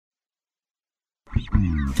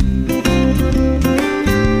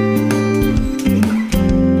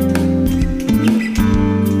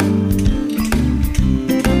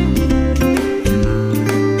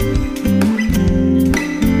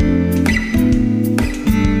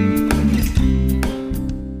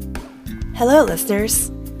Hello, listeners.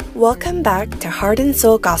 Welcome back to Heart and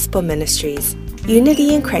Soul Gospel Ministries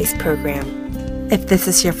Unity in Christ program. If this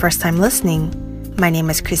is your first time listening, my name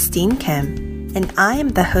is Christine Kim, and I am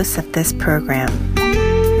the host of this program.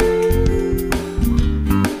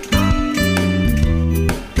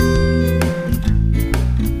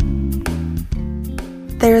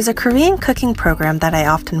 There is a Korean cooking program that I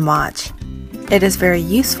often watch. It is very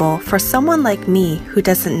useful for someone like me who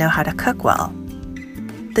doesn't know how to cook well.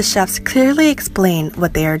 The chefs clearly explain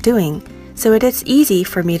what they are doing, so it is easy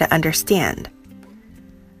for me to understand.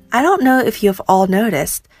 I don't know if you have all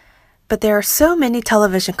noticed, but there are so many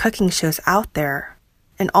television cooking shows out there,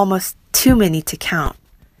 and almost too many to count.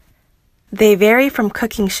 They vary from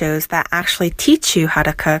cooking shows that actually teach you how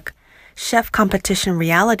to cook, chef competition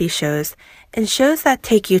reality shows, and shows that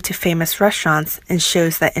take you to famous restaurants and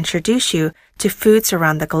shows that introduce you to foods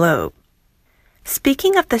around the globe.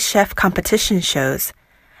 Speaking of the chef competition shows,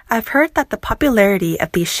 I've heard that the popularity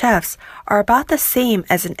of these chefs are about the same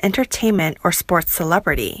as an entertainment or sports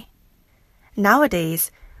celebrity.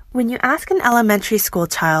 Nowadays, when you ask an elementary school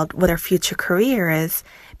child what their future career is,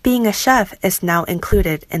 being a chef is now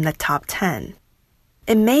included in the top 10.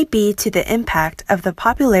 It may be to the impact of the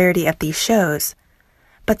popularity of these shows,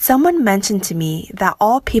 but someone mentioned to me that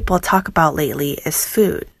all people talk about lately is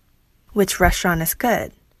food. Which restaurant is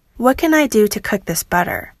good? What can I do to cook this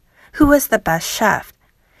better? Who is the best chef?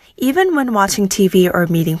 Even when watching TV or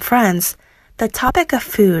meeting friends, the topic of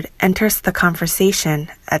food enters the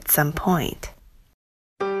conversation at some point.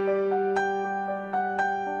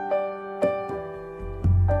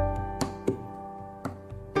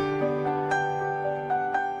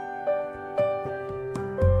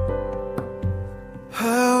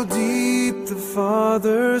 How deep the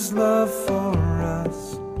Father's love for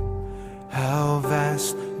us, how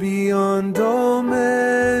vast beyond all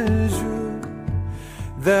measure,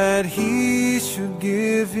 that He should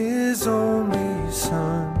give His only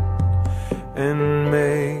Son and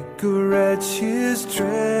make a wretch His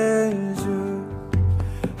treasure.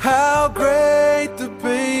 How great the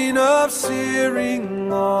pain of searing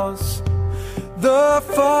loss, the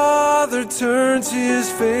Father turns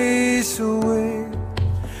His face away,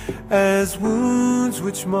 as wounds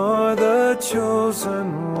which mar the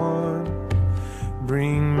chosen one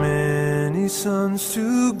bring many sons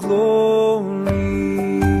to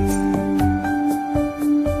glory.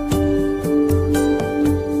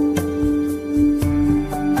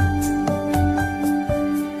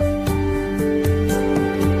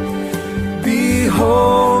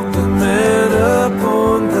 Behold the man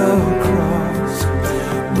upon the cross,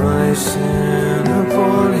 my sin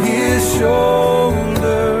upon His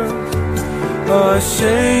shoulder.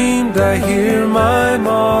 Ashamed I hear my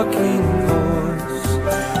mocking voice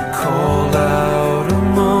call out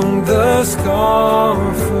among the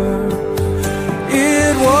scoffers.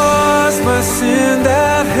 It was my sin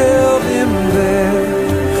that held Him there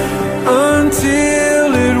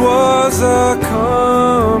until it was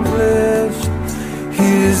accomplished.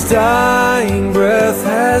 His dying breath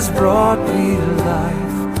has brought me life.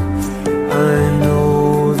 I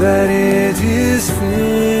know that it is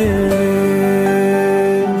finished.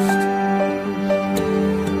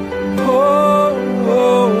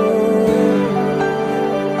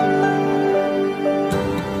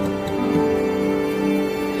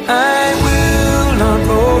 I will not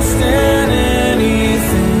boast in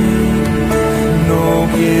anything, no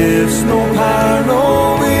gifts, no power,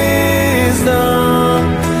 no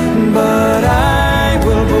wisdom, but I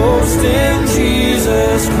will boast in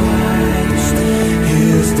Jesus Christ,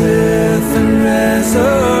 His death and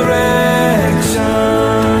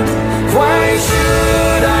resurrection. Why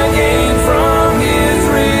should I gain from His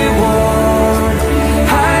reward?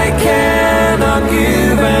 I cannot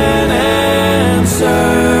give an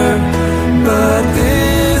answer. But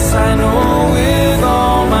this I know with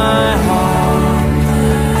all my heart,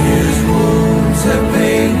 His wounds have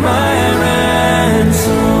paid my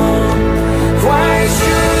ransom. Why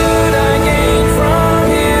should I gain from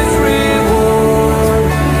His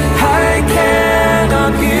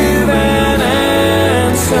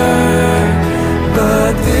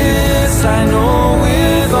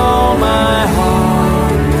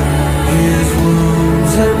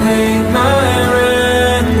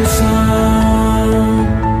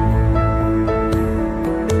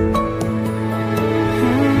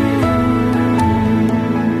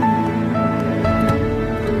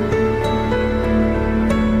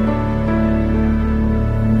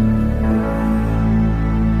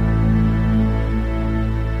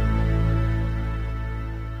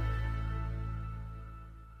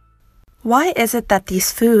Why is it that these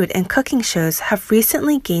food and cooking shows have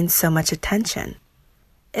recently gained so much attention?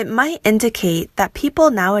 It might indicate that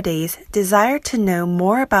people nowadays desire to know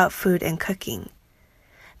more about food and cooking,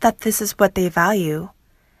 that this is what they value,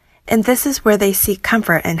 and this is where they seek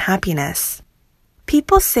comfort and happiness.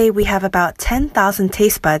 People say we have about 10,000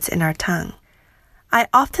 taste buds in our tongue. I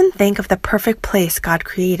often think of the perfect place God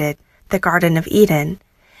created, the Garden of Eden,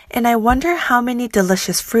 and I wonder how many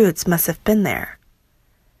delicious fruits must have been there.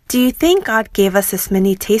 Do you think God gave us this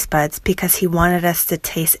many taste buds because He wanted us to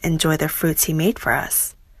taste and enjoy the fruits He made for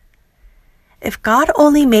us? If God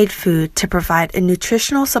only made food to provide a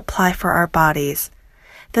nutritional supply for our bodies,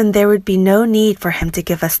 then there would be no need for Him to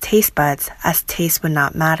give us taste buds, as taste would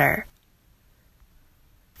not matter.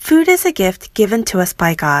 Food is a gift given to us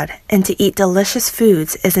by God, and to eat delicious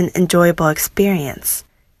foods is an enjoyable experience.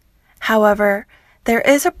 However, there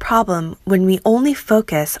is a problem when we only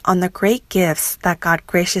focus on the great gifts that God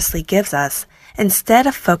graciously gives us instead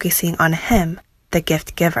of focusing on Him, the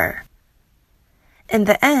gift giver. In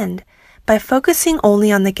the end, by focusing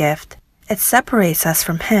only on the gift, it separates us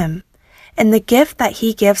from Him, and the gift that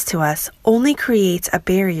He gives to us only creates a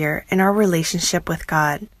barrier in our relationship with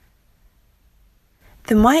God.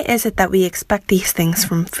 Then why is it that we expect these things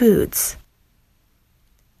from foods?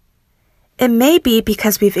 It may be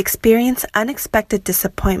because we've experienced unexpected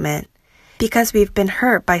disappointment, because we've been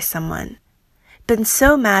hurt by someone, been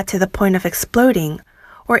so mad to the point of exploding,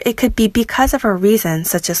 or it could be because of a reason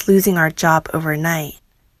such as losing our job overnight.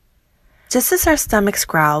 Just as our stomachs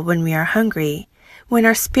growl when we are hungry, when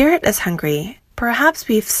our spirit is hungry, perhaps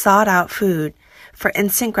we've sought out food for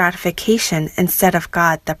instant gratification instead of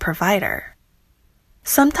God the provider.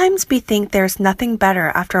 Sometimes we think there's nothing better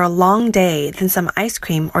after a long day than some ice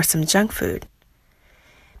cream or some junk food.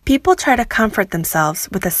 People try to comfort themselves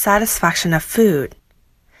with the satisfaction of food.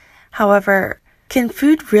 However, can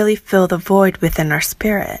food really fill the void within our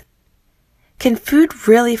spirit? Can food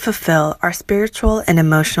really fulfill our spiritual and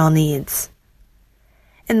emotional needs?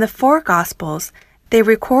 In the four Gospels, they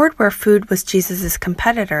record where food was Jesus'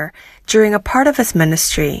 competitor during a part of His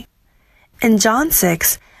ministry. In John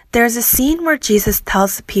 6, there is a scene where Jesus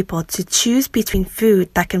tells the people to choose between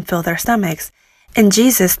food that can fill their stomachs and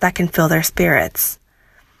Jesus that can fill their spirits.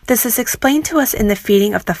 This is explained to us in the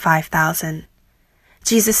feeding of the 5,000.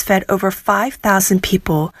 Jesus fed over 5,000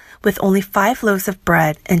 people with only 5 loaves of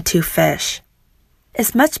bread and 2 fish.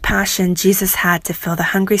 As much passion Jesus had to fill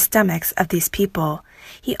the hungry stomachs of these people,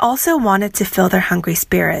 He also wanted to fill their hungry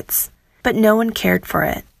spirits, but no one cared for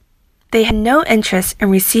it. They had no interest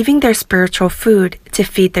in receiving their spiritual food to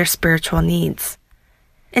feed their spiritual needs.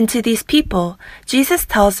 And to these people, Jesus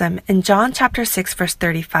tells them in John chapter 6 verse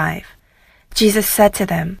 35, Jesus said to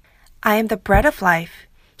them, I am the bread of life.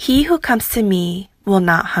 He who comes to me will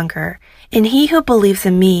not hunger, and he who believes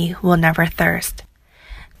in me will never thirst.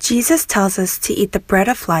 Jesus tells us to eat the bread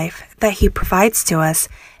of life that He provides to us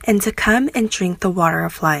and to come and drink the water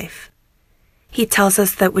of life. He tells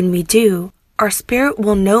us that when we do, our spirit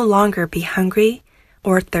will no longer be hungry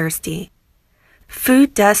or thirsty.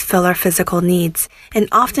 Food does fill our physical needs, and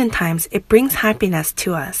oftentimes it brings happiness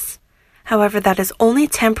to us. However, that is only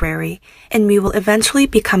temporary, and we will eventually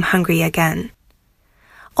become hungry again.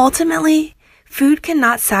 Ultimately, food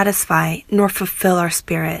cannot satisfy nor fulfill our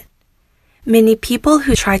spirit. Many people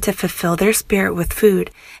who tried to fulfill their spirit with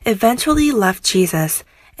food eventually left Jesus,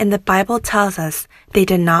 and the Bible tells us they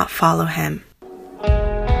did not follow Him.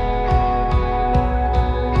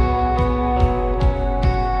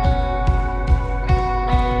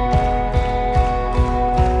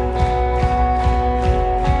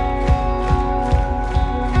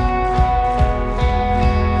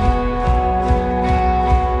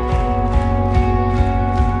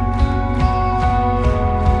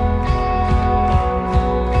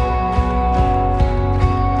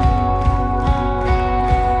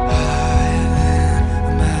 Higher than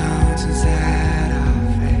the mountains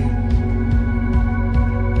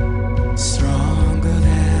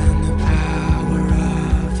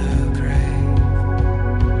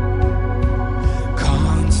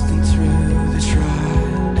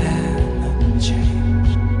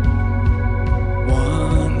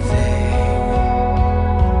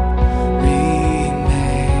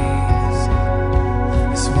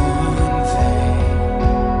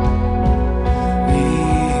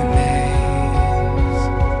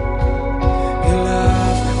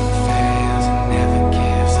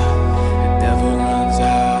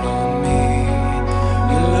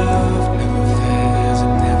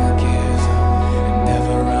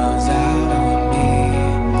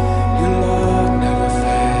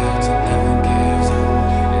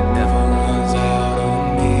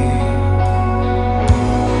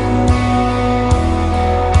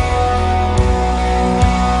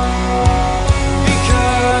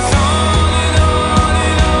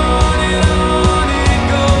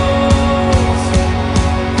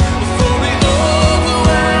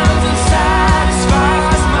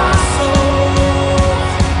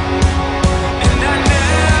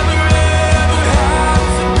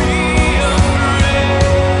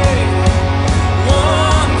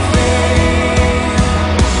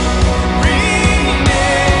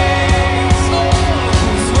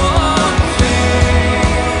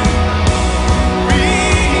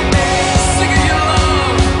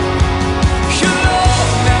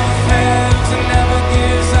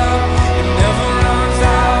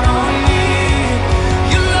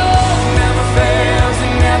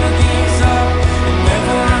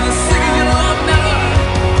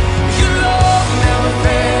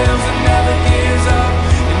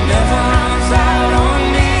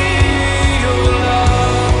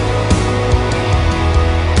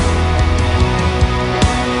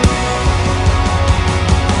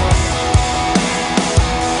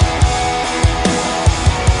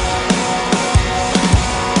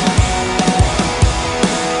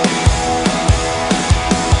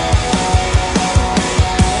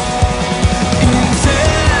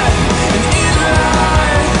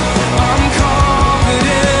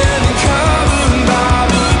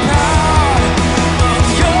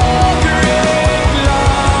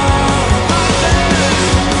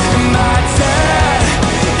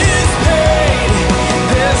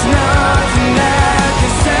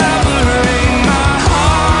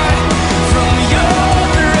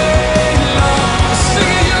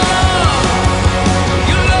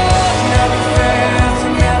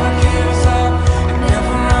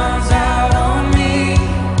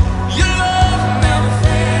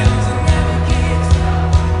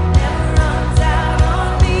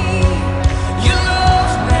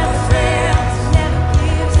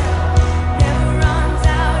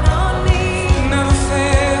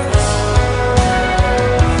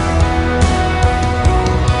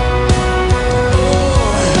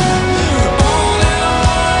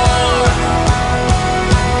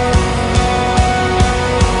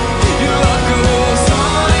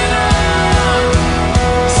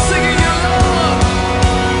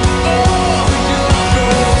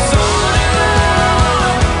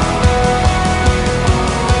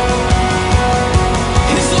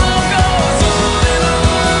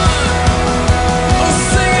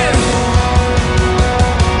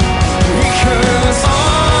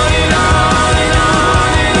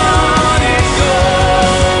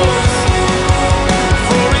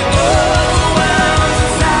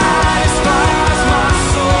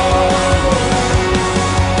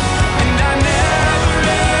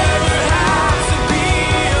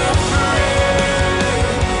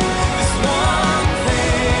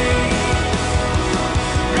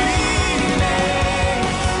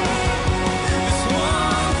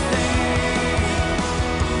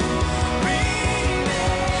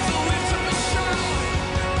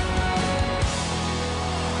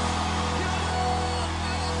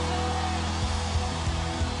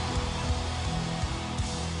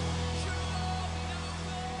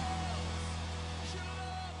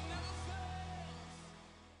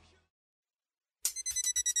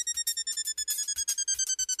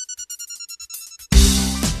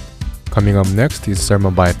Coming up next is a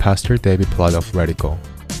sermon by Pastor David Platt of Radical.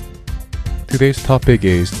 Today's topic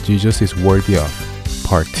is Jesus is Worthy of,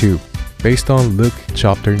 Part 2, based on Luke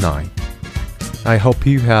chapter 9. I hope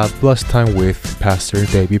you have blessed time with Pastor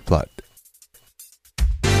David Platt.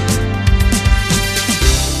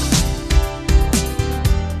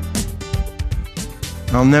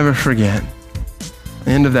 I'll never forget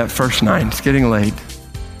the end of that first night. It's getting late.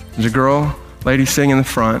 There's a lady sitting in the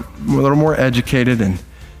front, a little more educated and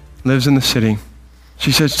lives in the city.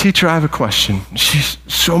 She says, "Teacher, I have a question." She's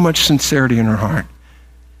so much sincerity in her heart.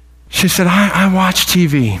 She said, I watch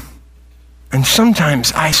TV, and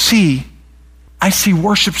sometimes I see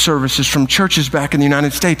worship services from churches back in the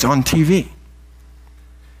United States on TV.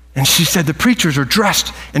 And she said the preachers are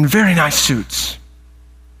dressed in very nice suits.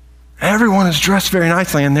 Everyone is dressed very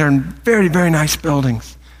nicely, and they're in very, very nice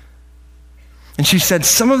buildings. And she said,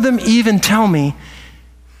 some of them even tell me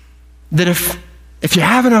that if you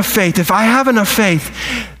have enough faith, if I have enough faith,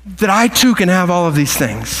 that I too can have all of these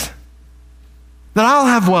things. That I'll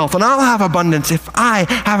have wealth and I'll have abundance if I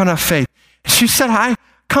have enough faith. She said, I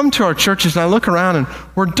come to our churches and I look around and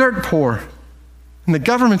we're dirt poor. And the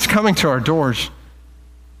government's coming to our doors.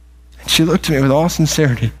 And she looked at me with all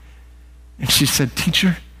sincerity. And she said,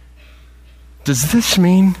 "Teacher, does this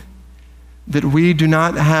mean that we do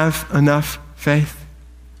not have enough faith?"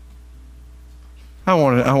 I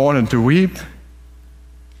wanted to weep.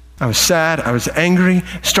 I was sad. I was angry.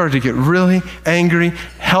 Started to get really angry.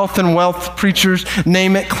 Health and wealth preachers,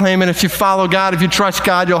 name it, claim it. If you follow God, if you trust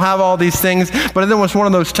God, you'll have all these things. But then it was one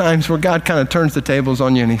of those times where God kind of turns the tables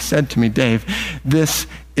on you, and he said to me, "Dave, this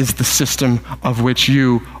is the system of which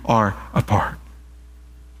you are a part."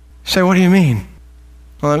 You say, "What do you mean?"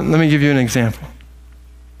 Well, let me give you an example.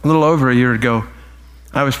 A little over a year ago,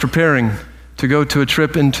 I was preparing to go to a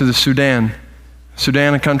trip into the Sudan.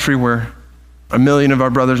 Sudan, a country where 1 million of our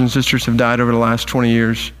brothers and sisters have died over the last 20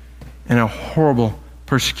 years in a horrible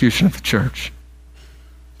persecution of the church.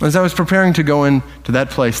 As I was preparing to go into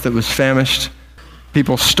that place that was famished,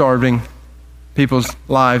 people starving, people's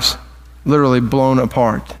lives literally blown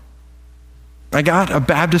apart, I got a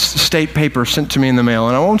Baptist state paper sent to me in the mail,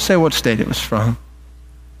 and I won't say what state it was from,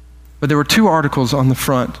 but there were 2 articles on the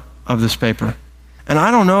front of this paper. And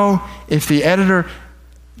I don't know if the editor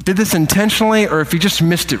did this intentionally or if he just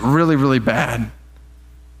missed it really, really bad.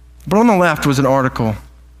 But on the left was an article.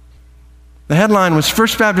 The headline was,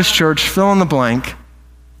 "First Baptist Church, fill in the blank,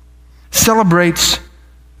 celebrates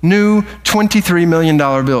new $23 million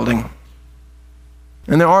building."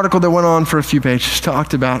 And the article that went on for a few pages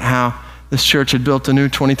talked about how this church had built a new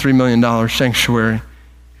 $23 million sanctuary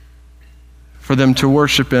for them to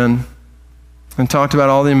worship in, and talked about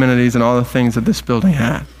all the amenities and all the things that this building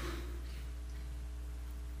had.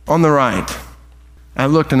 On the right, I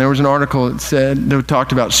looked and there was an article that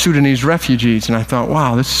talked about Sudanese refugees, and I thought,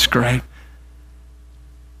 wow, this is great.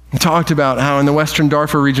 It talked about how in the western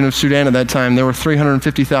Darfur region of Sudan at that time, there were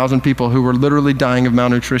 350,000 people who were literally dying of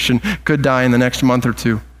malnutrition, could die in the next month or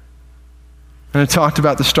two. And it talked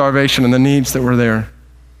about the starvation and the needs that were there.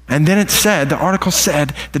 And then the article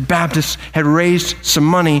said that Baptists had raised some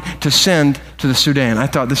money to send to the Sudan. I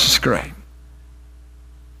thought, this is great.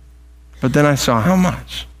 But then I saw how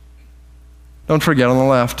much. Don't forget, on the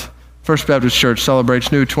left, First Baptist Church celebrates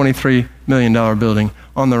new $23 million building.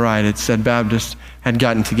 On the right, it said Baptists had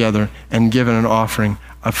gotten together and given an offering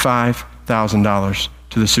of $5,000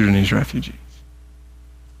 to the Sudanese refugees.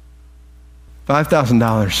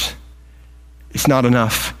 $5,000 is not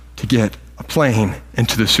enough to get a plane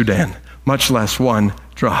into the Sudan, much less one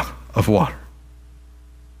drop of water.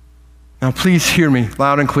 Now please hear me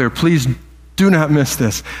loud and clear. Please do not miss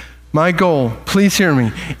this. My goal, please hear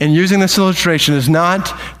me, in using this illustration is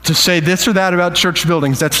not to say this or that about church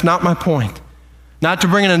buildings. That's not my point. Not to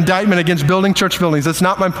bring an indictment against building church buildings. That's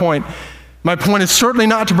not my point. My point is certainly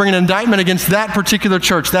not to bring an indictment against that particular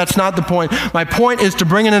church. That's not the point. My point is to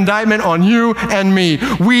bring an indictment on you and me.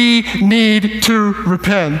 We need to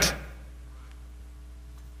repent.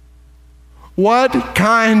 What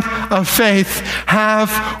kind of faith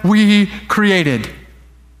have we created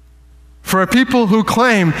for a people who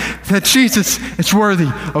claim that Jesus is worthy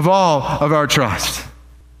of all of our trust?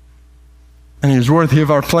 And he is worthy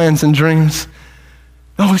of our plans and dreams.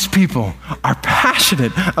 Those people are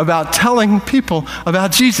passionate about telling people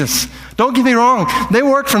about Jesus. Don't get me wrong. They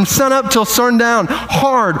work from sun up till sundown,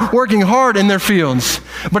 working hard in their fields.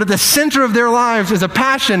 But at the center of their lives is a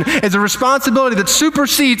passion, is a responsibility that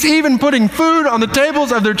supersedes even putting food on the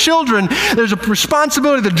tables of their children. There's a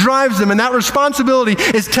responsibility that drives them, and that responsibility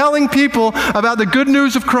is telling people about the good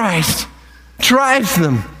news of Christ. Drives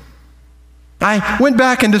them. I went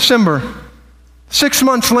back in December 6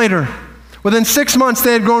 months later, within 6 months,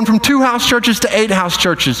 they had grown from 2 house churches to 8 house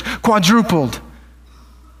churches, quadrupled.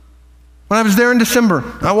 When I was there in December,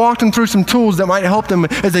 I walked them through some tools that might help them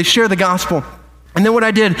as they share the gospel. And then what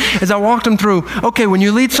I did is I walked them through, okay, when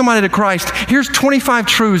you lead somebody to Christ, here's 25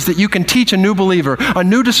 truths that you can teach a new believer, a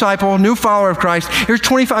new disciple, a new follower of Christ. Here's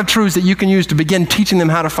 25 truths that you can use to begin teaching them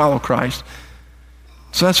how to follow Christ.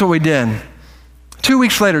 So that's what we did. 2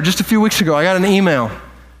 weeks later, just a few weeks ago, I got an email.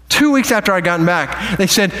 2 weeks after I'd gotten back, they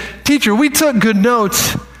said, teacher, we took good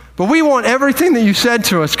notes, but we want everything that you said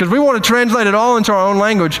to us because we want to translate it all into our own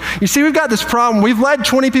language. You see, we've got this problem. We've led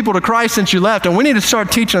 20 people to Christ since you left, and we need to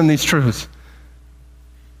start teaching them these truths.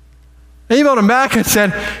 I emailed them back and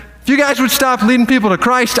said, if you guys would stop leading people to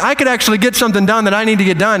Christ, I could actually get something done that I need to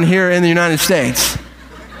get done here in the United States.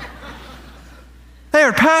 They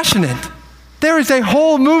are passionate. There is a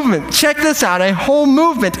whole movement. Check this out, a whole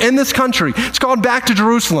movement in this country. It's called Back to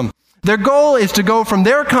Jerusalem. Their goal is to go from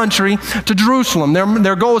their country to Jerusalem.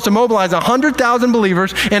 Their goal is to mobilize 100,000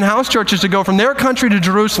 believers in house churches to go from their country to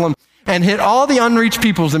Jerusalem and hit all the unreached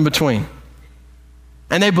peoples in between.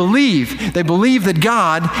 And they believe that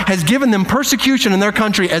God has given them persecution in their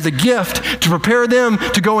country as a gift to prepare them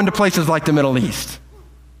to go into places like the Middle East.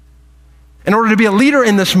 In order to be a leader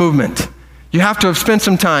in this movement, you have to have spent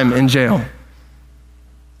some time in jail.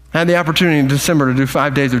 I had the opportunity in December to do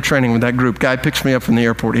 5 days of training with that group. Guy picks me up from the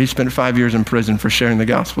airport. He spent 5 years in prison for sharing the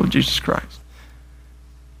gospel of Jesus Christ.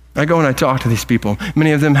 I go and I talk to these people.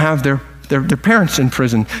 Many of them have their parents in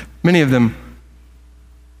prison. Many of them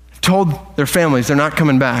told their families they're not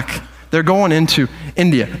coming back. They're going into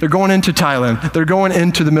India. They're going into Thailand. They're going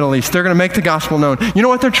into the Middle East. They're going to make the gospel known. You know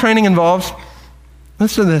what their training involves?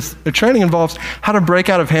 Listen to this. Their training involves how to break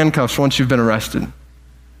out of handcuffs once you've been arrested.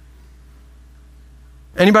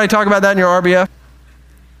 Anybody talk about that in your RBF?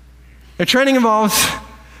 Their training involves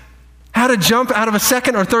how to jump out of a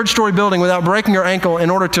second or third story building without breaking your ankle in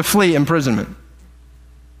order to flee imprisonment.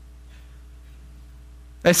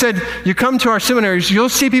 They said, you come to our seminaries, you'll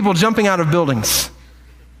see people jumping out of buildings.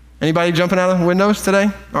 Anybody jumping out of windows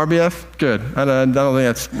today? RBF? Good. I don't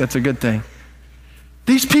think that's a good thing.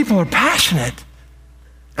 These people are passionate,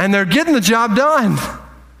 and they're getting the job done.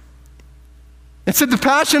 It's at the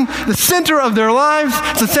passion, the center of their lives.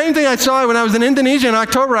 It's the same thing I saw when I was in Indonesia in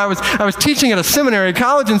October. I was teaching at a seminary,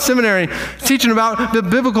 college and seminary, teaching about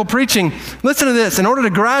biblical preaching. Listen to this. In order to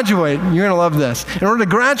graduate, you're going to love this. In order to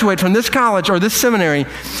graduate from this college or this seminary,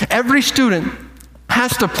 every student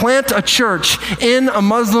has to plant a church in a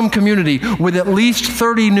Muslim community with at least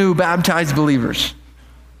 30 new baptized believers.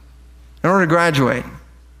 In order to graduate.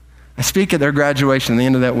 I speak at their graduation at the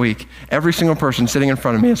end of that week. Every single person sitting in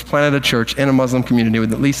front of me has planted a church in a Muslim community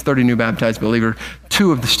with at least 30 new baptized believers.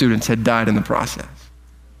 2 of the students had died in the process.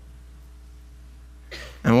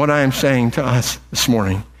 And what I am saying to us this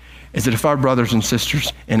morning is that if our brothers and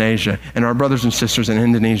sisters in Asia and our brothers and sisters in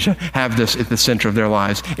Indonesia have this at the center of their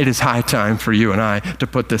lives, it is high time for you and I to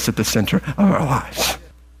put this at the center of our lives.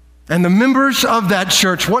 And the members of that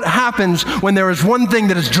church, what happens when there is one thing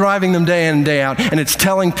that is driving them day in and day out, and it's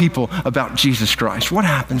telling people about Jesus Christ? What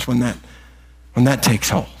happens when that takes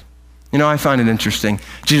hold? You know, I find it interesting.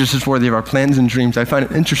 Jesus is worthy of our plans and dreams. I find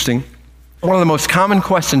it interesting. One of the most common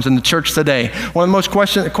questions in the church today, one of the most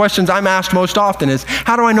questions I'm asked most often is,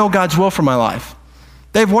 how do I know God's will for my life?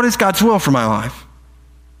 Dave, what is God's will for my life?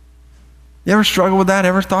 You ever struggle with that?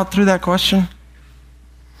 Ever thought through that question?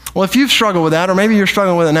 Well, if you've struggled with that, or maybe you're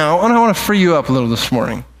struggling with it now, I want to free you up a little this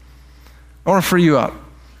morning. I want to free you up.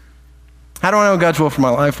 How do I know God's will for my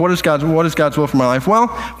life? What is God's will for my life? Well,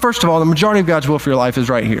 first of all, the majority of God's will for your life is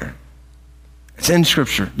right here. It's in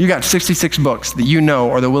Scripture. You got 66 books that you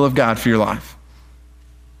know are the will of God for your life.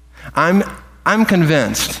 I'm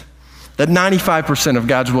convinced that 95% of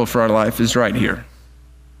God's will for our life is right here.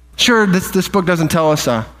 Sure, this book doesn't tell us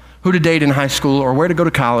who to date in high school or where to go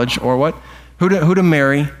to college or who to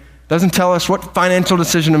marry. Doesn't tell us what financial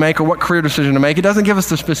decision to make or what career decision to make. It doesn't give us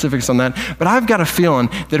the specifics on that. But I've got a feeling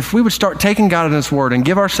that if we would start taking God at His word and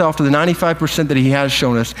give ourselves to the 95% that He has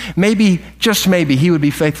shown us, maybe, just maybe, He would be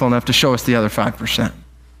faithful enough to show us the other 5%.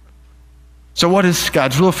 So what is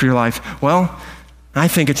God's will for your life? Well, I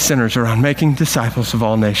think it centers around making disciples of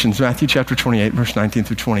all nations. Matthew chapter 28, verse 19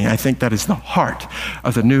 through 20. I think that is the heart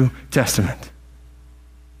of the New Testament.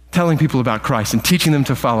 Telling people about Christ and teaching them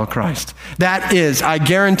to follow Christ. That is, I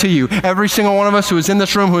guarantee you, every single one of us who is in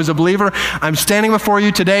this room who is a believer, I'm standing before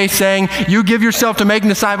you today saying, you give yourself to making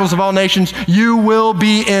disciples of all nations, you will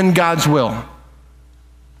be in God's will.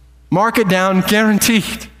 Mark it down,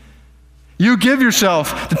 guaranteed. You give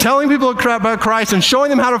yourself to telling people about Christ and showing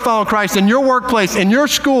them how to follow Christ in your workplace, in your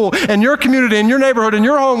school, in your community, in your neighborhood, in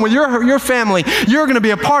your home, with your family. You're going to be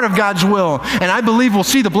a part of God's will. And I believe we'll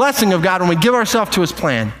see the blessing of God when we give ourselves to his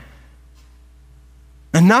plan.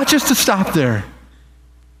 And not just to stop there.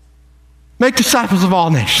 Make disciples of all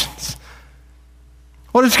nations.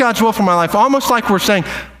 What is God's will for my life? Almost like we're saying,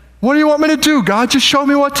 what do you want me to do, God? Just show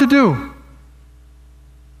me what to do.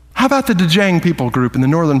 How about the Zhejiang people group in the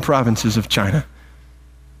northern provinces of China?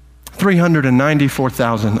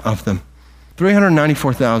 394,000 of them.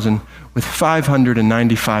 394,000 with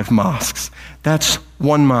 595 mosques. That's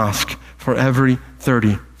one mosque for every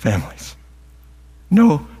 30 families.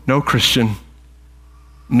 No Christian,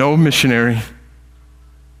 no missionary,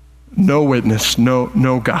 no witness,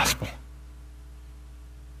 no gospel.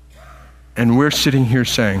 And we're sitting here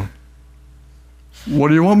saying, what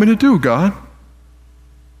do you want me to do, God?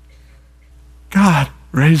 God,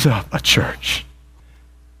 raise up a church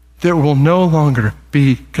that will no longer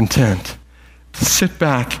be content to sit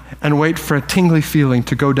back and wait for a tingly feeling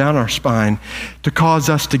to go down our spine to cause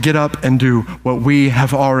us to get up and do what we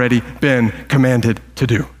have already been commanded to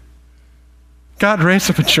do. God, raise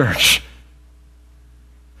up a church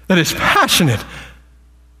that is passionate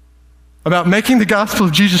about making the gospel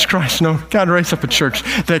of Jesus Christ known. God, raise up a church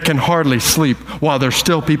that can hardly sleep while there's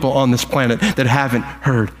still people on this planet that haven't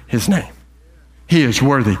heard his name. He is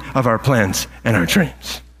worthy of our plans and our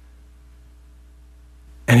dreams.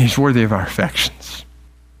 And he's worthy of our affections.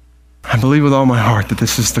 I believe with all my heart that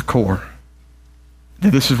this is the core.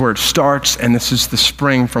 That this is where it starts and this is the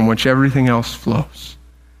spring from which everything else flows.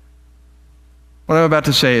 What I'm about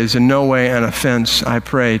to say is in no way an offense, I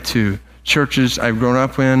pray, to churches I've grown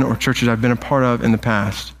up in or churches I've been a part of in the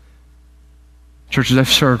past. Churches I've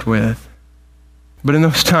served with. But in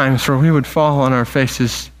those times where we would fall on our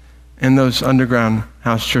faces in those underground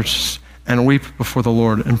house churches and weep before the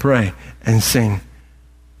Lord and pray and sing,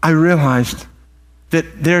 I realized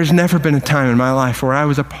that there's never been a time in my life where I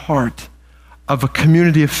was a part of a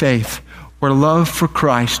community of faith where love for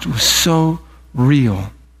Christ was so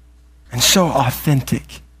real and so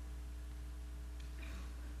authentic.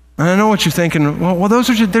 And I know what you're thinking, well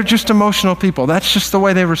they're just emotional people. That's just the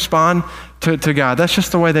way they respond to God. That's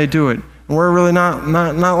just the way they do it. We're really not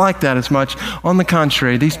like that as much. On the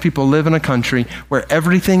contrary, these people live in a country where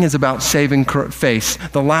everything is about saving face.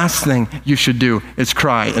 The last thing you should do is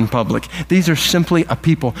cry in public. These are simply a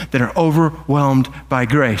people that are overwhelmed by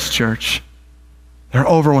grace, church. They're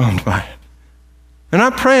overwhelmed by it. They're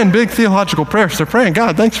not praying big theological prayers. They're praying,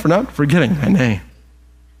 God, thanks for not forgetting my name.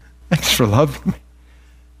 Thanks for loving me.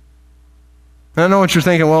 And I know what you're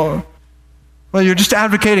thinking, well, you're just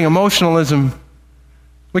advocating emotionalism.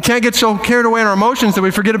 We can't get so carried away in our emotions that we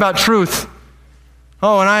forget about truth.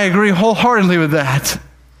 Oh, and I agree wholeheartedly with that.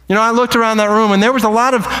 You know, I looked around that room and there was a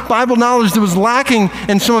lot of Bible knowledge that was lacking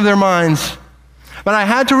in some of their minds. But I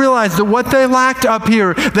had to realize that what they lacked up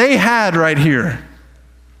here, they had right here.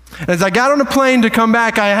 As I got on a plane to come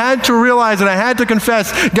back, I had to realize and I had to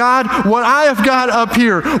confess, God, what I have got up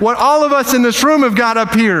here, what all of us in this room have got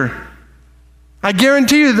up here, I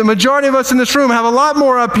guarantee you the majority of us in this room have a lot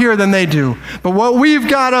more up here than they do. But what we've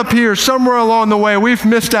got up here, somewhere along the way, we've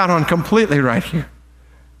missed out on completely right here.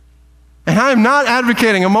 And I am not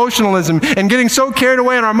advocating emotionalism and getting so carried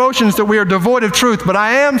away in our emotions that we are devoid of truth. But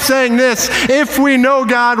I am saying this, if we know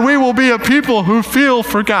God, we will be a people who feel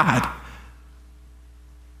for God.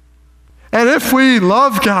 And if we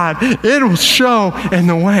love God, it will show in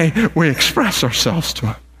the way we express ourselves to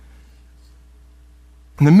him.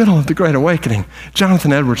 In the middle of the Great Awakening,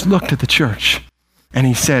 Jonathan Edwards looked at the church and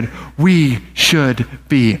he said, we should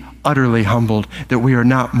be utterly humbled that we are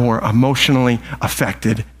not more emotionally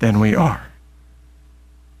affected than we are.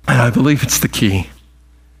 And I believe it's the key.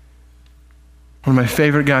 One of my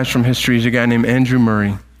favorite guys from history is a guy named Andrew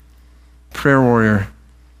Murray, prayer warrior.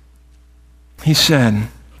 He said,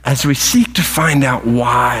 as we seek to find out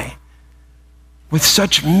why, with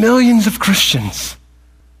such millions of Christians,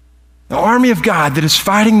 the army of God that is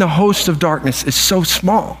fighting the host of darkness is so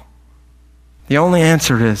small, the only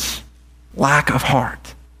answer is lack of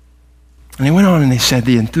heart. And he went on and he said,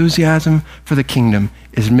 the enthusiasm for the kingdom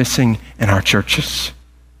is missing in our churches.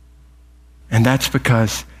 And that's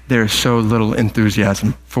because there is so little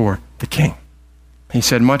enthusiasm for the king. He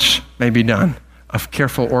said, much may be done of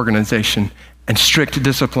careful organization and strict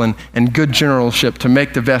discipline and good generalship to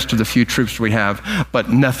make the best of the few troops we have, but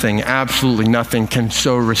nothing, absolutely nothing, can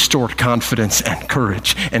so restore confidence and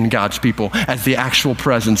courage in God's people as the actual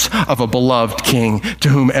presence of a beloved king to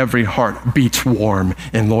whom every heart beats warm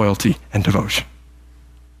in loyalty and devotion.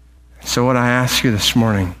 So what I ask you this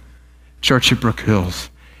morning, Church at Brook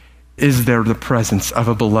Hills, is there the presence of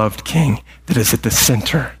a beloved King that is at the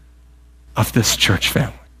center of this church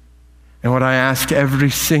family. And what I ask every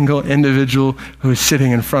single individual who is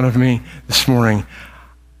sitting in front of me this morning,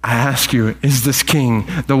 I ask you, is this King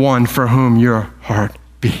the one for whom your heart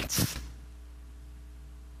beats?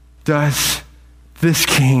 Does this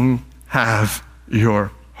King have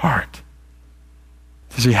your heart?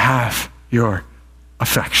 Does he have your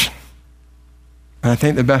affection? And I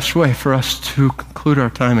think the best way for us to conclude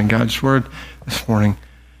our time in God's Word this morning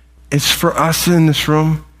is for us in this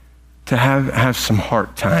room to have some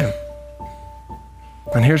heart time.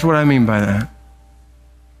 And here's what I mean by that.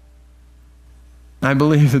 I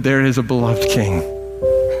believe that there is a beloved King.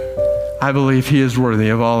 I believe he is worthy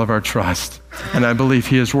of all of our trust. And I believe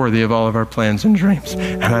he is worthy of all of our plans and dreams.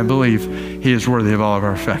 And I believe he is worthy of all of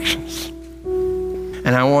our affections. And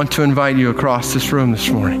I want to invite you across this room this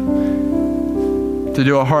morning to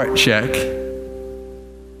do a heart check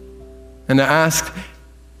and to ask,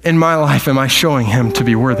 in my life, am I showing him to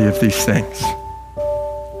be worthy of these things?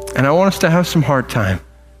 And I want us to have some heart time.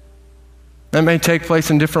 That may take place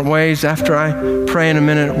in different ways. After I pray in a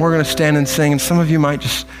minute, we're going to stand and sing, and some of you might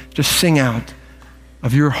just sing out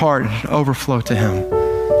of your heart and overflow to him.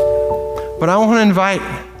 But I want to invite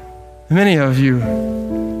many of you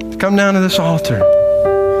to come down to this altar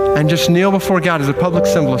and just kneel before God as a public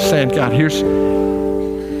symbol of saying, God, here's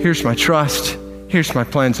my trust. Here's my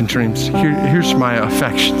plans and dreams. Here's my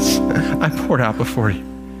affections. I poured out before you.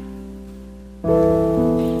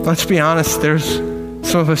 Let's be honest, there's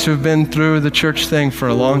some of us who've been through the church thing for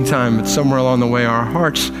a long time, but somewhere along the way our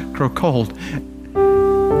hearts grow cold.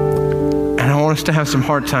 And I want us to have some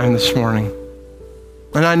heart time this morning.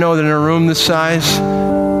 And I know that in a room this size,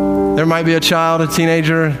 there might be a child, a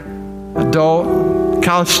teenager, adult,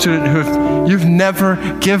 college student who you've never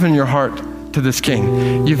given your heart to this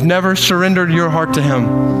King. You've never surrendered your heart to him.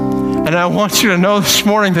 And I want you to know this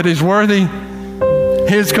morning that he's worthy.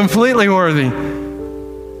 He is completely worthy.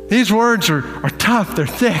 These words are tough, they're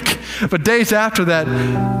thick. But days after that,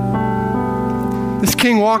 this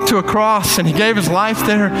King walked to a cross and he gave his life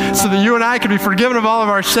there so that you and I could be forgiven of all of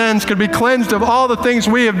our sins, could be cleansed of all the things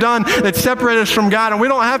we have done that separate us from God. And we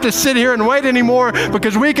don't have to sit here and wait anymore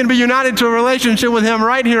because we can be united to a relationship with him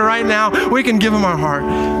right here, right now. We can give him our heart.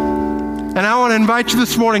 And I want to invite you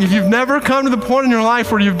this morning, if you've never come to the point in your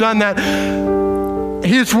life where you've done that,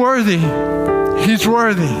 he's worthy. He's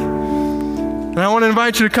worthy. And I want to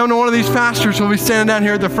invite you to come to one of these pastors who will be standing down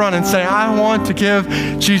here at the front and say, I want to give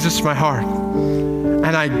Jesus my heart.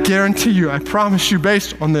 And I guarantee you, I promise you,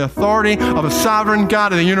 based on the authority of a sovereign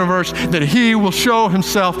God of the universe, that he will show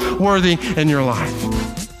himself worthy in your life.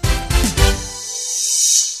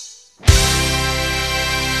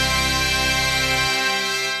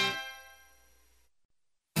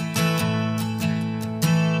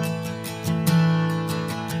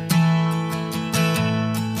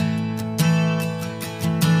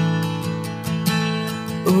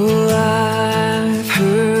 Oh, I've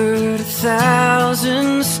heard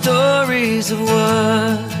 1,000 stories of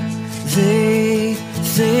what they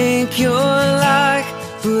think you're like,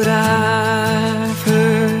 but I've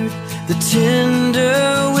heard the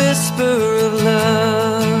tender whisper of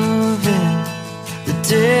love in the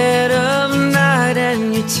dead of night,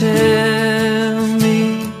 and you tell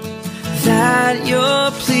me that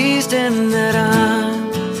you're pleased and that I'm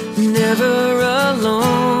never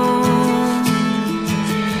alone.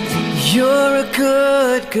 You're a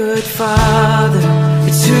good, good father.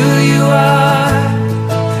 It's who you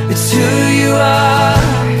are. It's who you are.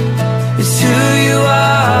 It's who you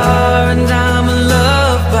are. And I'm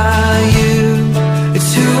loved by you.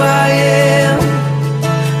 It's who I am.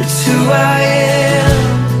 It's who I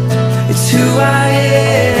am. It's who I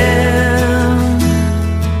am.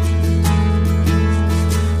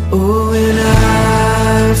 Oh, and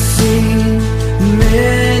I've seen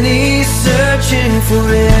many searching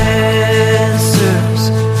for answers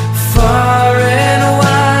far and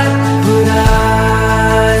wide, but I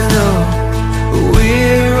know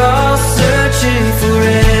we're all searching for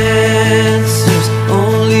answers.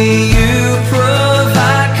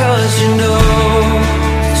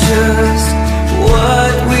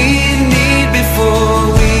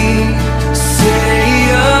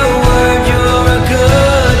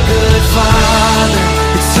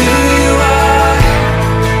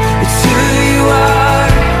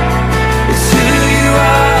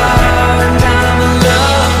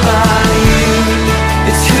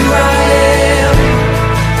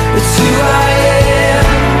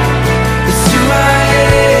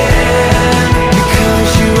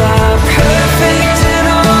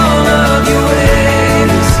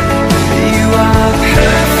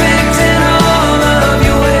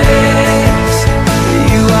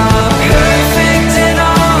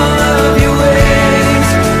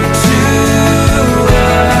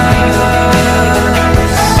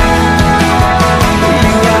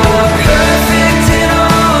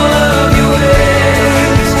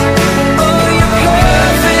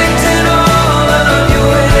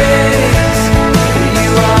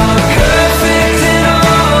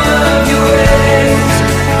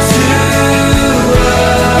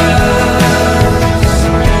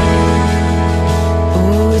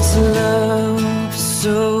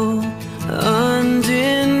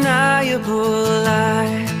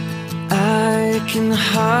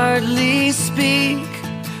 hardly speak.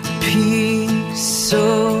 Peace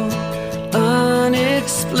so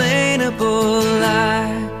unexplainable.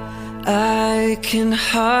 I can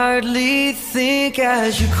hardly think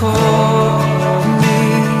as you call me.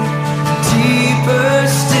 Deeper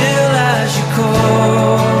still as you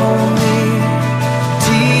call me.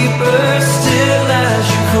 Deeper still as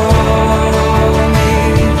you call me.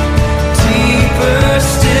 Deeper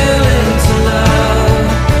still into love.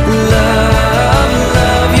 Love,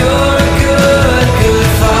 love, you're a good, good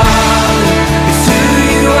Father. It's who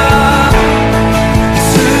you are.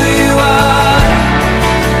 It's who you are.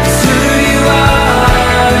 It's who you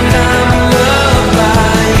are. And I'm loved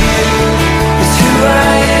by you. It's who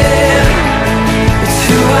I am. It's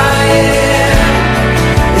who I am.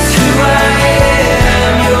 It's who I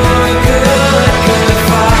am. You're a good, good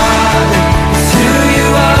Father. It's who you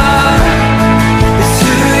are. It's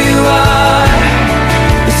who you are.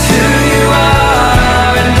 It's who you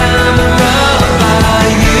are. And I'm loved by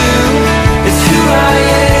you. It's who I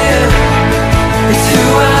am. It's who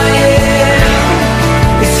I am.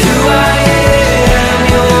 It's who I am.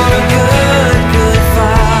 You're a good, good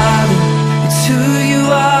Father. It's who you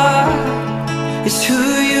are. It's who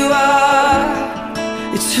you are.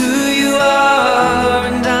 It's who you are.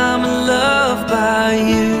 And I'm loved by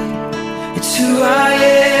you. It's who I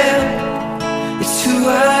am. It's who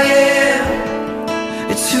I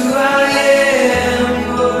am. It's who I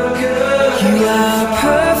am. You're good. You are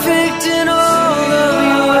perfect in all of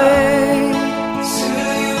your ways. It's who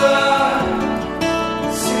you are.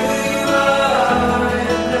 It's who you are.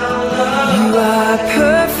 And I'm loved. You are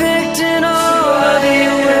perfect in all of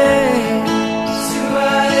your ways. It's who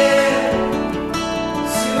I am.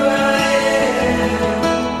 It's who I am.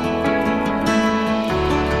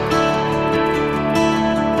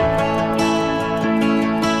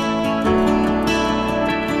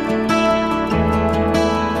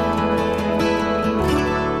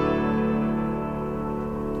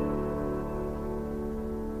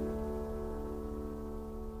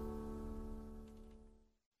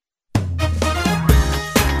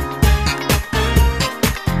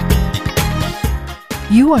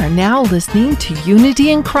 You are now listening to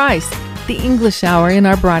Unity in Christ, the English Hour in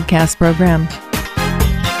our broadcast program.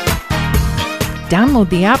 Download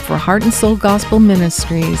the app for Heart and Soul Gospel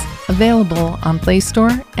Ministries, available on Play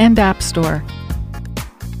Store and App Store.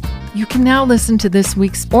 You can now listen to this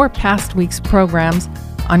week's or past week's programs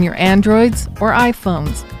on your Androids or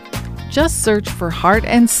iPhones. Just search for Heart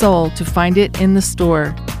and Soul to find it in the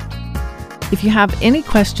store. If you have any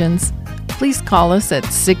questions, please call us at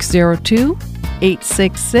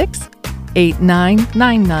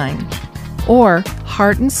 602-866-8999 or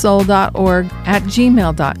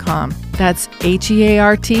heartandsoul.org@gmail.com. That's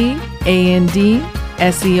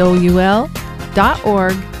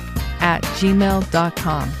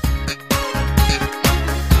heartandsoul.org@gmail.com.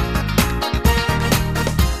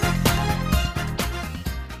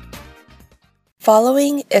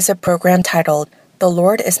 Following is a program titled The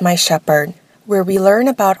Lord is My Shepherd, where we learn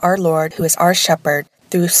about our Lord who is our shepherd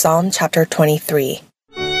through Psalm chapter 23.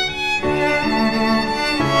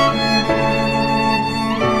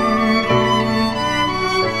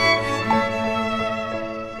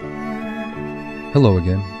 Hello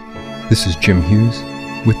again. This is Jim Hughes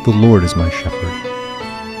with The Lord is My Shepherd.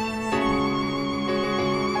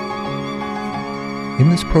 In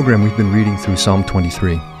this program, we've been reading through Psalm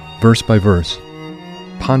 23, verse by verse,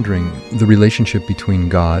 pondering the relationship between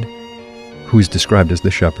God, who is described as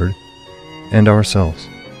the shepherd, and ourselves,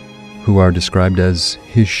 who are described as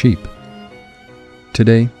His sheep.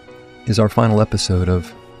 Today is our final episode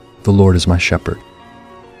of The Lord is My Shepherd.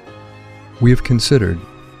 We have considered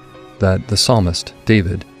that the psalmist,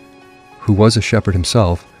 David, who was a shepherd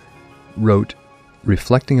himself, wrote,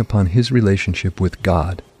 reflecting upon his relationship with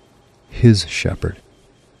God, his shepherd.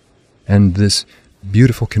 And this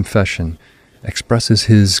beautiful confession expresses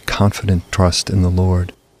his confident trust in the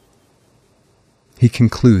Lord. He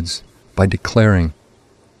concludes by declaring,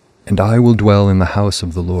 "And I will dwell in the house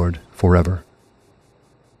of the Lord forever."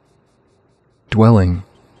 Dwelling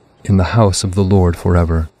in the house of the Lord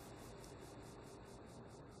forever.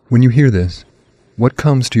 When you hear this, what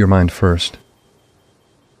comes to your mind first?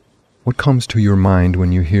 What comes to your mind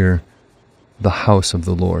when you hear the house of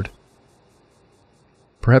the Lord?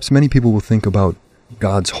 Perhaps many people will think about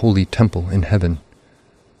God's holy temple in heaven.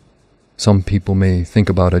 Some people may think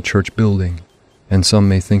about a church building, and some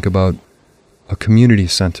may think about a community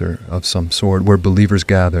center of some sort where believers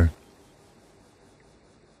gather.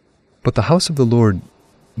 But the house of the Lord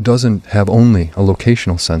doesn't have only a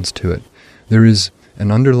locational sense to it. There is an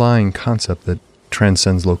underlying concept that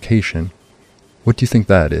transcends location. What do you think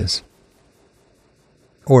that is?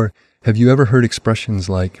 Or have you ever heard expressions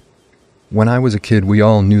like, "When I was a kid, we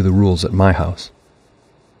all knew the rules at my house"?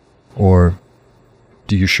 Or,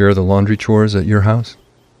 "Do you share the laundry chores at your house?"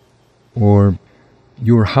 Or,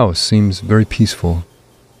 "Your house seems very peaceful."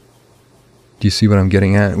 Do you see what I'm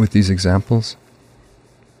getting at with these examples?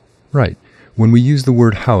 Right. When we use the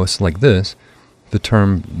word house like this, the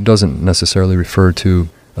term doesn't necessarily refer to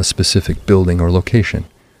a specific building or location.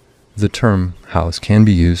 The term house can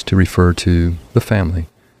be used to refer to the family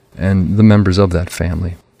and the members of that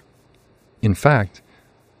family. In fact,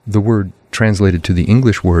 the word translated to the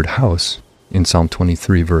English word house in Psalm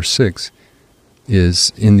 23 verse 6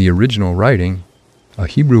 is, in the original writing, a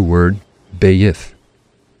Hebrew word, bayith.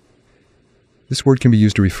 This word can be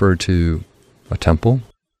used to refer to a temple,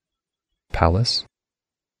 palace,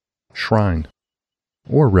 shrine,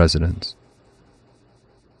 or residence.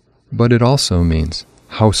 But it also means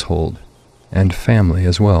household and family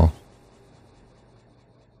as well.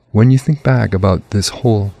 When you think back about this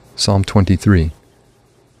whole Psalm 23,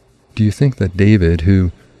 do you think that David,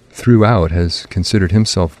 who throughout has considered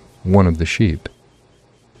himself one of the sheep,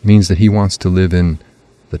 means that he wants to live in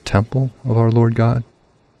the temple of our Lord God?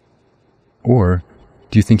 Or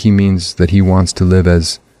do you think he means that he wants to live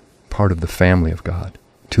as part of the family of God,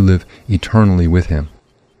 to live eternally with him?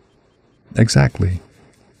 Exactly.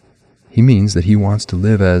 He means that he wants to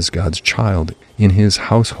live as God's child in his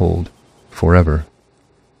household forever.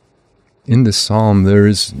 In this psalm, there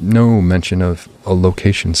is no mention of a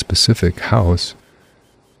location-specific house,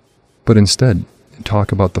 but instead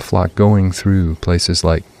talk about the flock going through places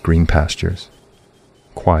like green pastures,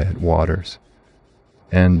 quiet waters,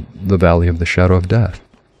 and the valley of the shadow of death.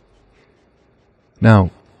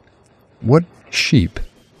 Now, what sheep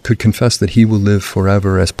could confess that he will live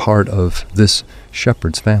forever as part of this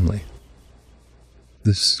shepherd's family?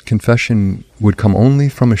 This confession would come only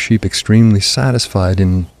from a sheep extremely satisfied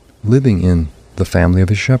in living in the family of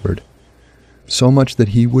his shepherd, so much that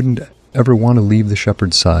he wouldn't ever want to leave the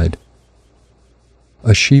shepherd's side.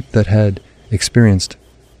 A sheep that had experienced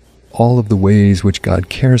all of the ways which God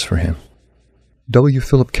cares for him. W.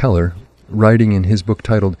 Philip Keller, writing in his book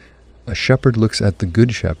titled "A Shepherd Looks at the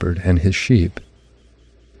Good Shepherd and His Sheep,"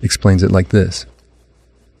 explains it like this.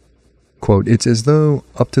 Quote, "It's as though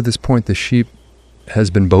up to this point the sheep has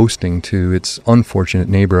been boasting to its unfortunate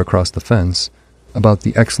neighbor across the fence about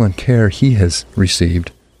the excellent care he has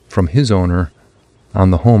received from his owner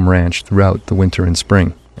on the home ranch throughout the winter and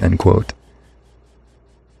spring." End quote.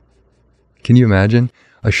 Can you imagine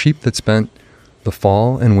a sheep that spent the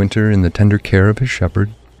fall and winter in the tender care of his shepherd,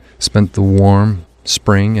 spent the warm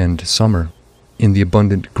spring and summer in the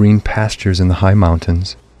abundant green pastures in the high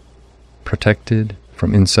mountains, protected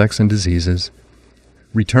from insects and diseases,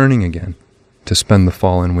 returning again to spend the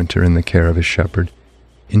fall and winter in the care of his shepherd,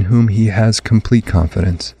 in whom he has complete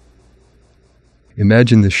confidence?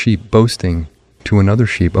 Imagine the sheep boasting to another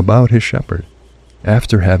sheep about his shepherd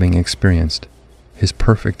after having experienced his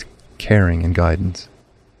perfect caring and guidance.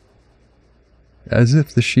 As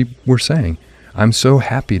if the sheep were saying, "I'm so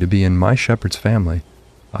happy to be in my shepherd's family,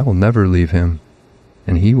 I will never leave him,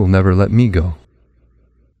 and he will never let me go."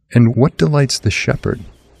 And what delights the shepherd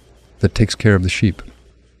that takes care of the sheep?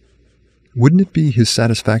 Wouldn't it be his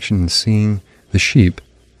satisfaction in seeing the sheep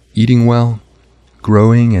eating well,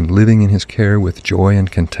 growing and living in his care with joy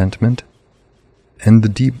and contentment, and the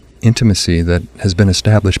deep intimacy that has been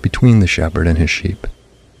established between the shepherd and his sheep?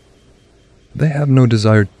 They have no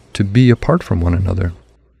desire to be apart from one another.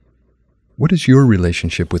 What is your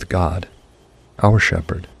relationship with God, our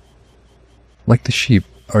shepherd? Like the sheep,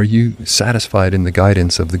 are you satisfied in the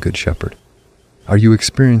guidance of the Good Shepherd? Are you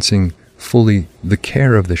experiencing fully the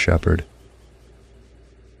care of the shepherd,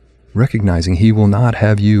 recognizing he will not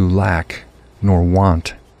have you lack nor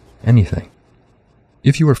want anything?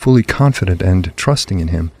 If you are fully confident and trusting in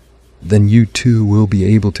him, then you too will be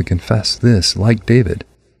able to confess this like David.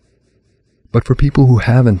 But for people who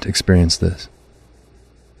haven't experienced this,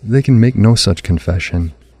 they can make no such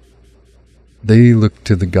confession. They look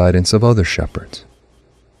to the guidance of other shepherds,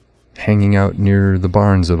 hanging out near the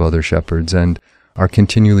barns of other shepherds, and are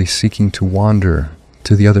continually seeking to wander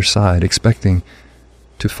to the other side, expecting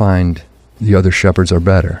to find the other shepherds are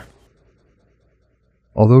better.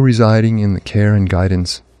 Although residing in the care and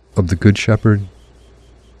guidance of the Good Shepherd,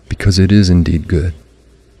 because it is indeed good,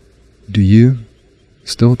 do you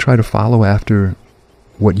still try to follow after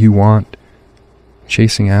what you want,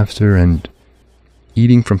 chasing after and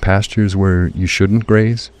eating from pastures where you shouldn't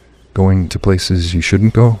graze, going to places you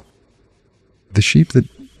shouldn't go? The sheep that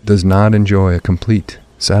does not enjoy a complete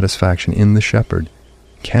satisfaction in the shepherd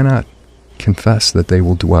cannot confess that they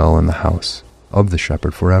will dwell in the house of the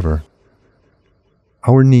shepherd forever.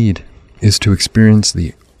 Our need is to experience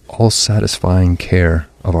the all-satisfying care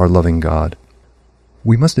of our loving God.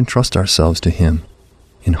 We must entrust ourselves to Him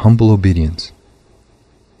in humble obedience,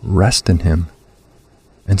 rest in Him,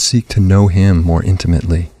 and seek to know Him more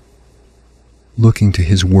intimately, looking to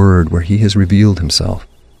His Word where He has revealed Himself.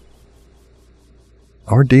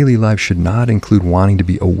 Our daily life should not include wanting to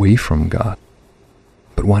be away from God,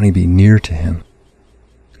 but wanting to be near to Him.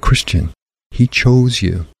 Christian, He chose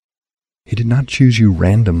you. He did not choose you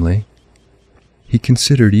randomly. He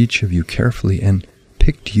considered each of you carefully and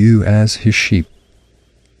picked you as His sheep.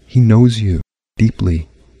 He knows you deeply,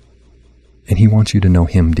 and He wants you to know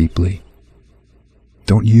Him deeply.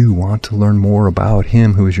 Don't you want to learn more about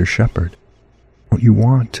Him who is your shepherd? Don't you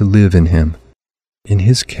want to live in Him, in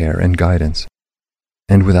His care and guidance,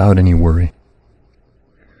 and without any worry?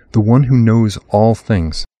 The one who knows all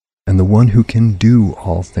things, and the one who can do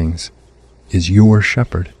all things, is your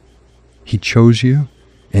shepherd. He chose you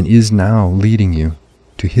and is now leading you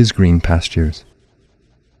to His green pastures.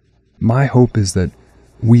 My hope is that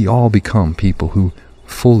we all become people who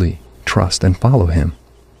fully trust and follow Him.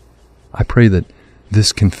 I pray that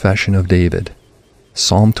this confession of David,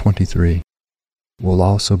 Psalm 23, will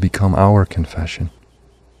also become our confession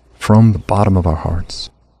from the bottom of our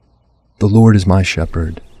hearts. The Lord is my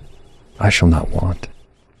shepherd, I shall not want.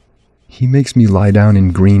 He makes me lie down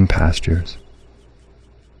in green pastures.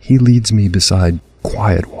 He leads me beside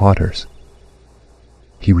quiet waters.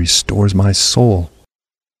 He restores my soul.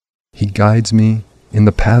 He guides me in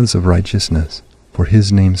the paths of righteousness for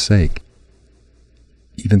His name's sake.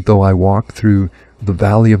 Even though I walk through the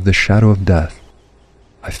valley of the shadow of death,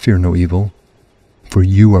 I fear no evil, for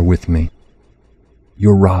You are with me.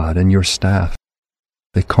 Your rod and Your staff,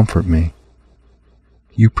 they comfort me.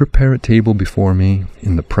 You prepare a table before me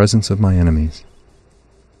in the presence of my enemies.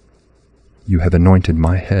 You have anointed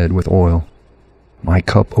my head with oil. My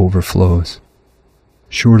cup overflows.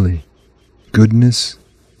 Surely, goodness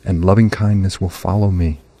and loving kindness will follow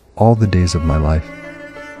me all the days of my life,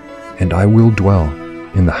 and I will dwell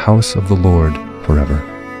in the house of the Lord forever.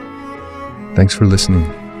 Thanks for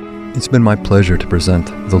listening. It's been my pleasure to present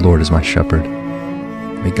The Lord is My Shepherd.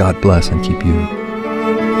 May God bless and keep you.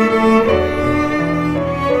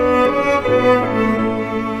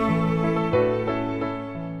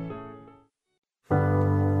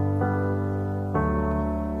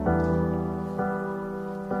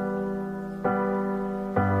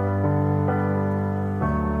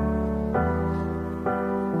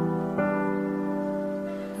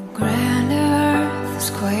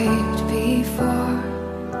 Quaked before,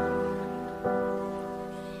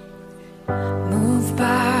 moved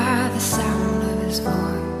by the sound of His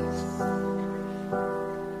voice,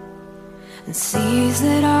 and seas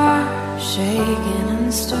that are shaken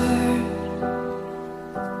and stirred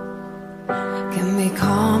can be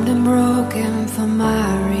calmed and broken for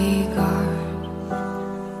my regard.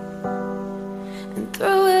 And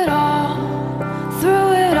through it all,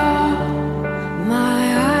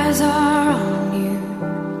 my eyes are on You.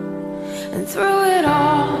 And through it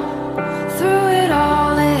all,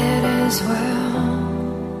 it is well.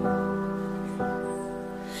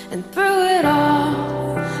 And through it all,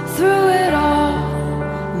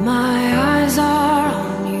 my eyes are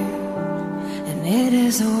on You, and it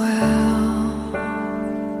is well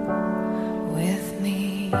with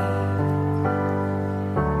me.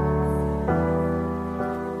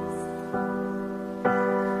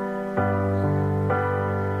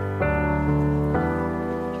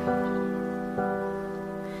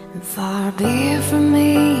 Far be it from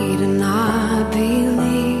me to not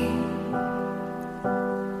believe,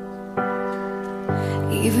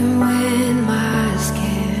 even when my eyes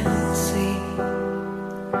can't see.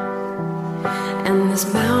 And this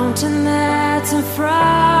mountain that's in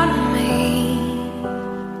front of me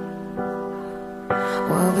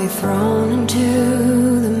will be thrown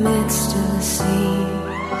into the midst of the sea.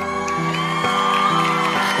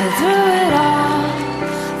 And through it all,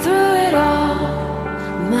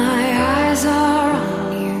 my eyes are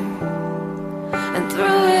on You. And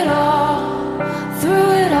through it all,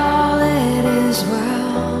 it is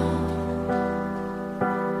well.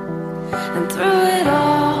 And through it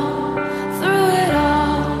all,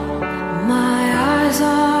 my eyes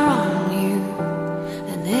are on You,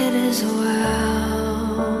 and it is well.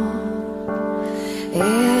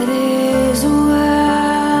 It is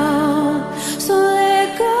well. So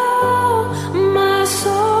let go, my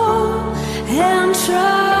soul, and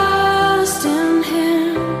trust in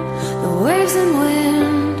Him. The waves and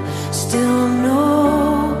wind still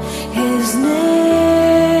know His name.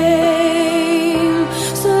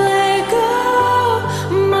 So let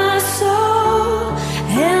go, my soul,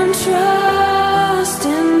 and trust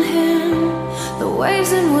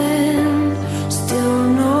waves and wind still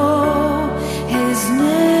know his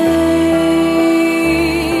name.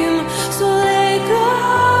 So let go,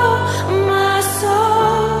 my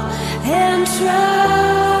soul, and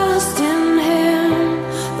trust in him.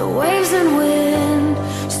 The waves and wind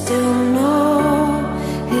still know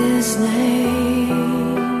his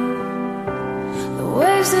name. The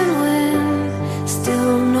waves and wind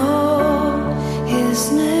still know his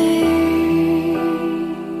name.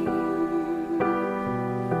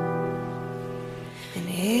 And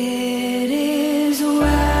it is well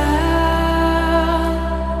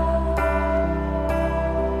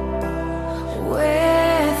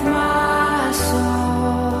with my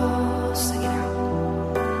soul. Sing it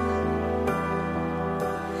out.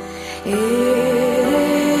 It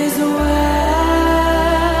is well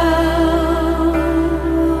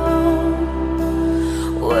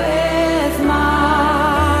with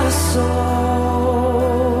my soul.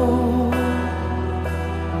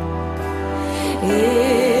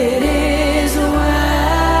 It is well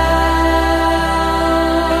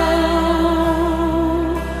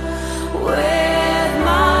with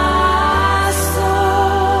my soul.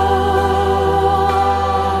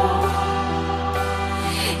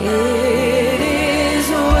 It is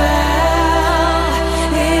well,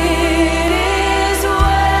 it is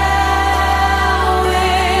well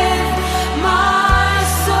with my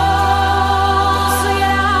soul. Sing it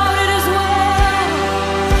out, it is well.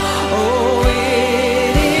 Oh, it is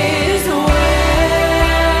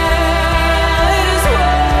well,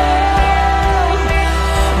 it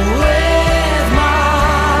is well with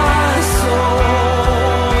my soul.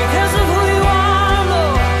 Because of who you are,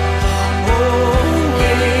 Lord. Oh,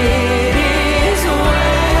 it is well with my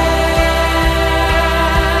soul.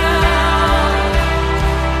 It is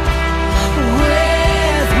well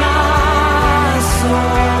with my soul.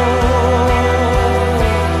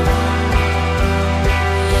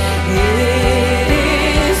 It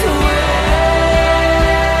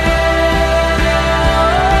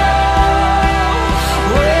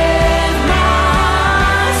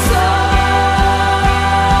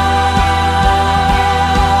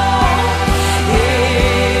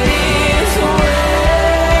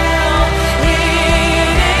well, it is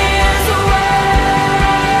well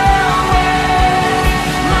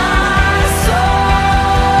with my soul.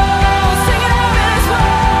 Sing it out, it is well.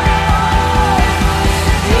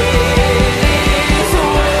 It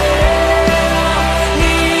is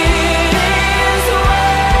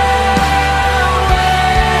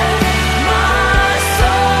well,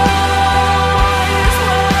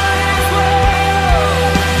 it is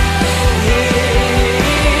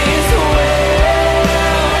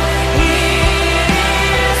well with my soul. It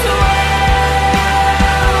is well, it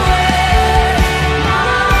is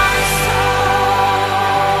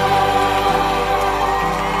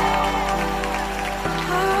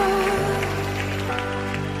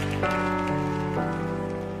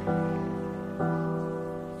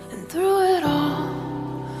and through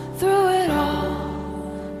it all,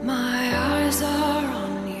 my eyes are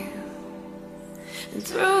on you. And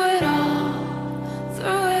through it all,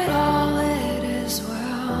 it is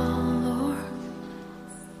well, Lord.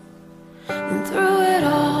 And through it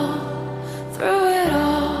all,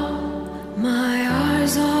 my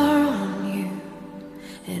eyes are on you.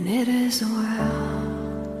 And it is well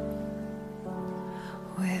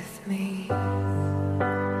with me.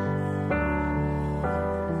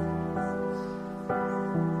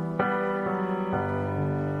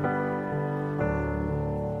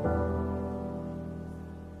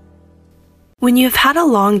 When you've had a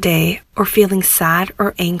long day or feeling sad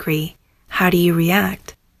or angry, how do you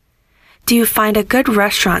react? Do you find a good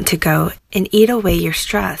restaurant to go and eat away your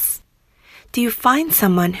stress? Do you find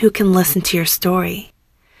someone who can listen to your story?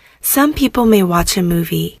 Some people may watch a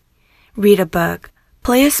movie, read a book,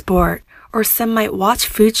 play a sport, or some might watch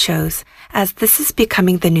food shows, as this is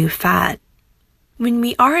becoming the new fad. When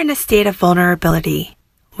we are in a state of vulnerability,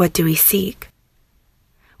 what do we seek?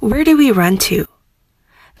 Where do we run to?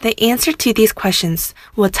 The answer to these questions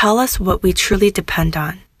will tell us what we truly depend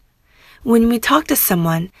on. When we talk to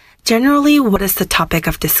someone, generally what is the topic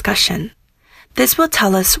of discussion? This will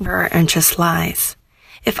tell us where our interest lies.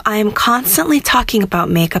 If I am constantly talking about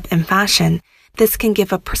makeup and fashion, this can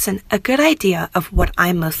give a person a good idea of what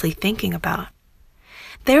I'm mostly thinking about.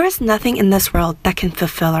 There is nothing in this world that can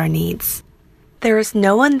fulfill our needs. There is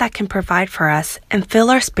no one that can provide for us and fill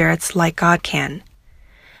our spirits like God can.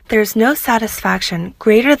 There is no satisfaction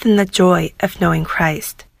greater than the joy of knowing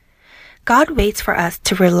Christ. God waits for us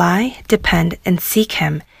to rely, depend, and seek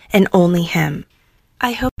Him, and only Him.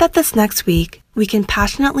 I hope that this next week we can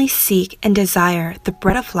passionately seek and desire the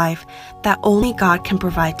bread of life that only God can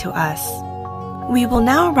provide to us. We will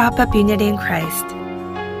now wrap up Unity in Christ.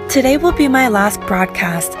 Today will be my last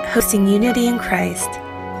broadcast hosting Unity in Christ.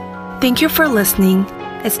 Thank you for listening,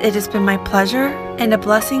 as it has been my pleasure and a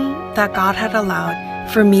blessing that God had allowed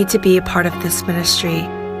for me to be a part of this ministry.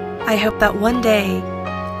 I hope that one day,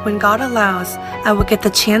 when God allows, I will get the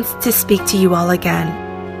chance to speak to you all again.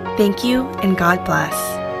 Thank you, and God bless.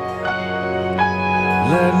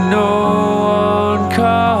 Let no one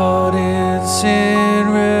caught in sin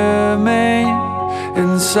remain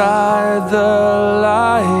inside the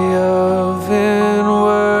lie of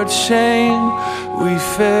inward shame. We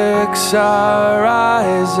fix our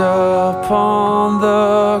eyes upon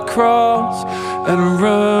the cross and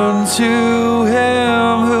run to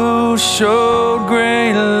Him who showed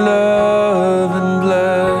great love and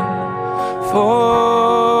bled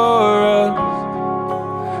for us.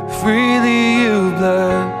 Freely you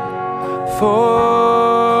bled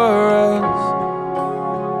for us.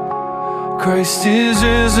 Christ is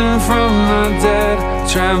risen from the dead,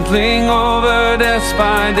 trampling over death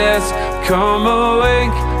by death. Come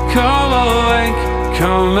awake, come awake,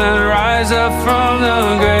 come and rise up from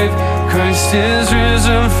the grave. Christ is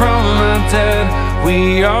risen from the dead,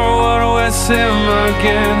 we are one with Him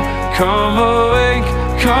again. Come awake,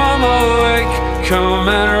 come awake, come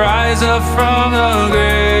and rise up from the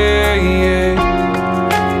grave.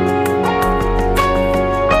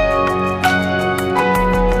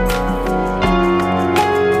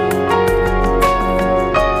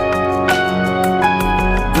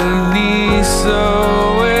 Beneath the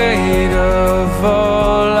weight of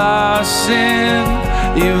all our sin,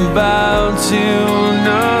 you bow to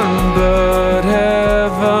none but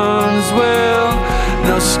heaven's will.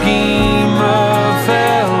 No scheme of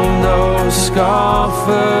hell, no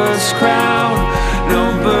scoffer's crown, no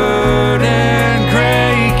burden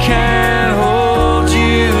great can hold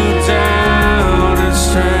you down. In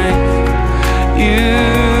strength you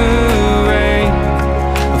reign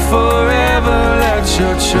forever. Let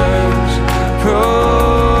your church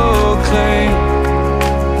proclaim.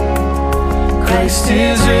 Christ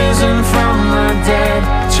is risen from the dead,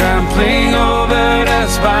 trampling over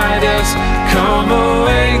death by death. Come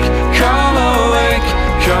awake, come awake,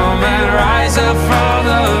 come and rise up from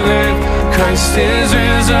the grave. Christ is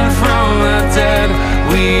risen from the dead,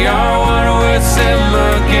 we are one with Him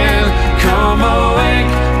again. Come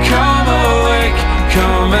awake, come awake,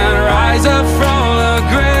 come and rise up from the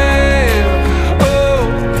grave. Oh,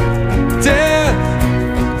 death,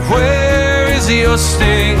 where is your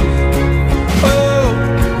sting?